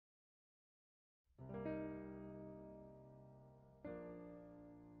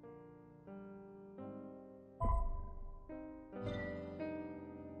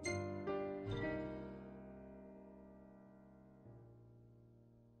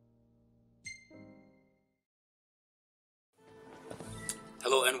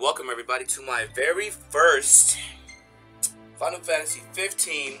welcome everybody to my very first Final Fantasy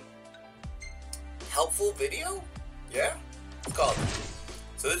 15 helpful video? Yeah, it's called.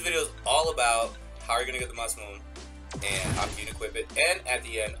 So this video is all about how you're gonna get the Masamune and how you can equip it, and at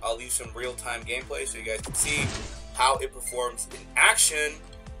the end I'll leave some real-time gameplay so you guys can see how it performs in action.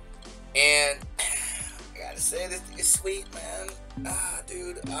 And I gotta say, this thing is sweet, man.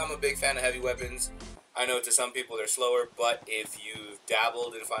 Dude, I'm a big fan of heavy weapons. I know to some people they're slower, but if you've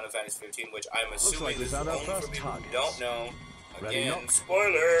dabbled in Final Fantasy 15, which I'm assuming this is only for people who don't know, again,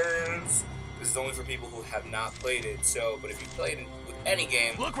 spoilers! This is only for people who have not played it. So, but if you played it with any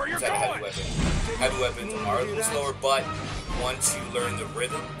game, look where you're it's a heavy weapon. Heavy weapons are a little slower, but once you learn the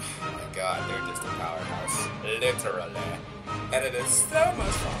rhythm, oh my god, they're just a powerhouse, literally, and it is so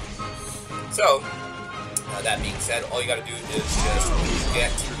much fun. So, that being said, all you gotta do is just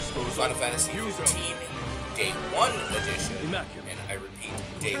get Final Fantasy 15 Day 1 Edition, and I repeat,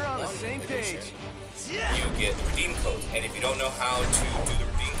 Day 1 Edition. You get the redeem code, and if you don't know how to do the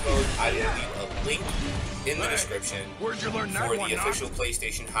redeem code, I will leave a link in the description for the official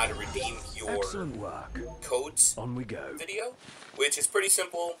PlayStation How to Redeem Your Codes video, which is pretty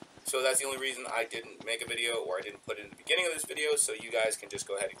simple. So that's the only reason I didn't make a video, or I didn't put it in the beginning of this video, so you guys can just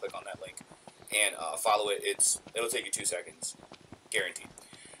go ahead and click on that link and follow it. It'll take you 2 seconds, guaranteed.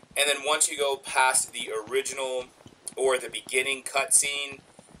 And then once you go past the original or the beginning cutscene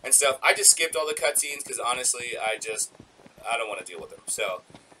and stuff, I just skipped all the cutscenes because honestly, I don't want to deal with them. So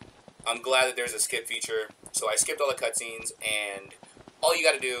I'm glad that there's a skip feature. So I skipped all the cutscenes, and all you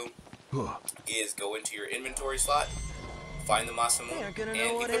got to do is go into your inventory slot, find the Masamune, and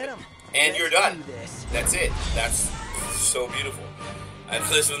equip it, and you're done. That's it. That's so beautiful. I know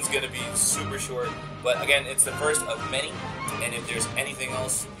this one's going to be super short, but again, it's the first of many, and if there's anything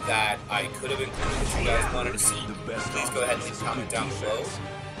else that I could have included that you guys wanted to see, please go ahead and leave a comment down below.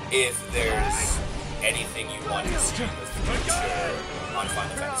 If there's anything you want to see in the future on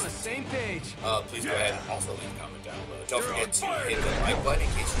Final Fantasy, please go ahead and also leave a comment down below. Don't forget to hit the like button in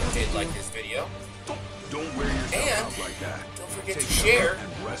case you did like this video. And don't forget to share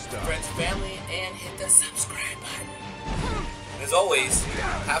with friends and family, and hit the subscribe button. As always,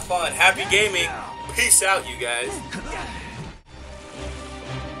 have fun, happy gaming, peace out, you guys.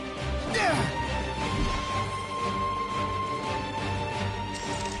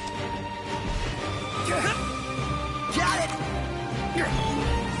 Got it!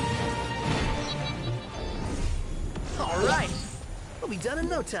 Alright, we'll be done in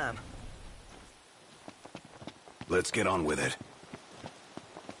no time. Let's get on with it.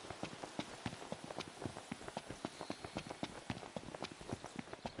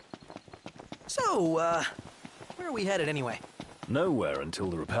 So, where are we headed anyway? Nowhere until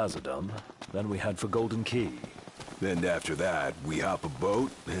the repairs are done. Then we head for Golden Key. Then after that, we hop a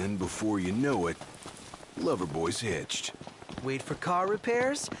boat, and before you know it, Loverboy's hitched. Wait for car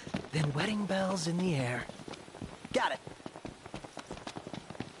repairs, then wedding bells in the air. Got it.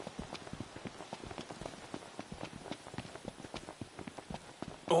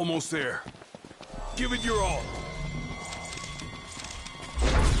 Almost there. Give it your all.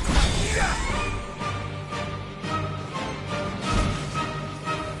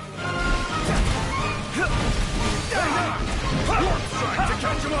 Trying to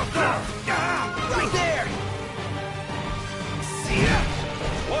catch him off guard. Right there! See ya!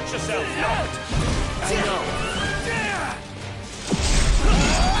 Watch yourself, I know.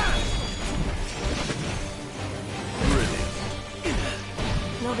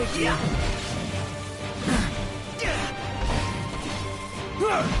 No big deal.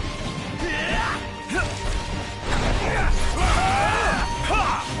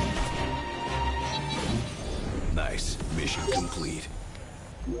 Nice. Mission complete.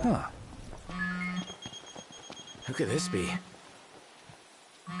 Huh. Who could this be?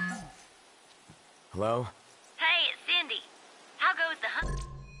 Hello? Hey, it's Cindy. How goes the hunt?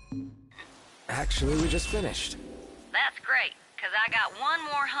 Actually, we just finished. That's great, 'cause I got one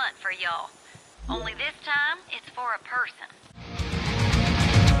more hunt for y'all. Only this time, it's for a person.